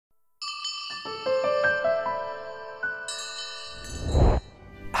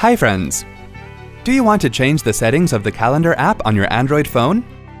Hi friends! Do you want to change the settings of the calendar app on your Android phone?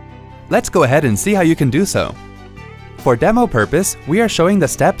 Let's go ahead and see how you can do so. For demo purpose, we are showing the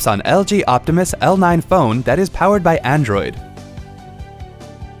steps on LG Optimus L9 phone that is powered by Android.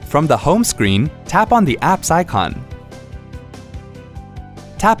 From the home screen, tap on the Apps icon.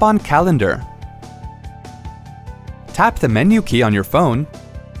 Tap on Calendar. Tap the menu key on your phone,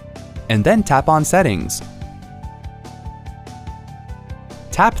 and then tap on Settings.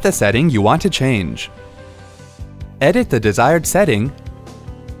 Tap the setting you want to change. Edit the desired setting,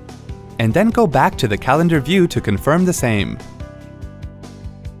 and then go back to the calendar view to confirm the same.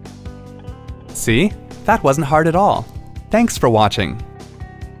 See? That wasn't hard at all. Thanks for watching.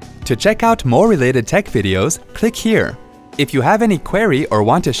 To check out more related tech videos, click here. If you have any query or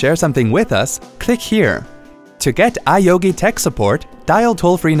want to share something with us, click here. To get iYogi tech support, dial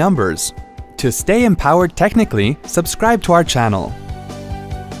toll-free numbers. To stay empowered technically, subscribe to our channel.